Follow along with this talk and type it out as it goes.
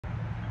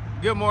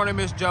Good morning,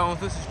 Miss Jones.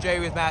 This is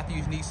Jay with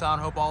Matthews Nissan.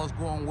 Hope all is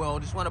going well.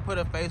 Just want to put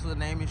a face with a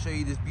name and show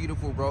you this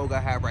beautiful Rogue I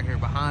have right here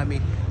behind me.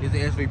 It's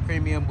the SV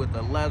Premium with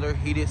the leather,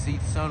 heated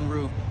seats,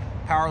 sunroof,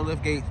 power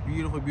lift gates.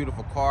 Beautiful,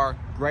 beautiful car.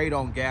 Great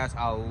on gas.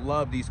 I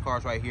love these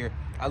cars right here.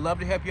 I'd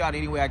love to help you out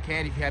any way I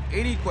can. If you have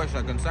any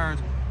questions or concerns,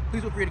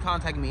 please feel free to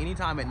contact me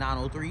anytime at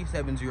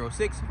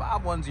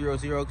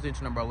 903-706-5100,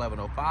 extension number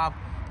 1105.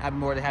 I'd be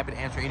more than happy to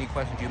answer any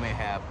questions you may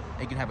have.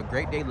 And you can have a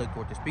great day. Look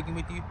forward to speaking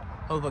with you.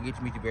 Hope I'll get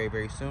to meet you very,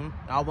 very soon.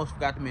 I almost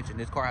forgot to mention,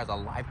 this car has a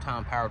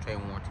lifetime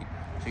powertrain warranty,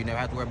 so you never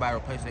have to worry about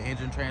replacing the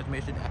engine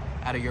transmission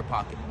out of your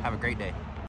pocket. Have a great day.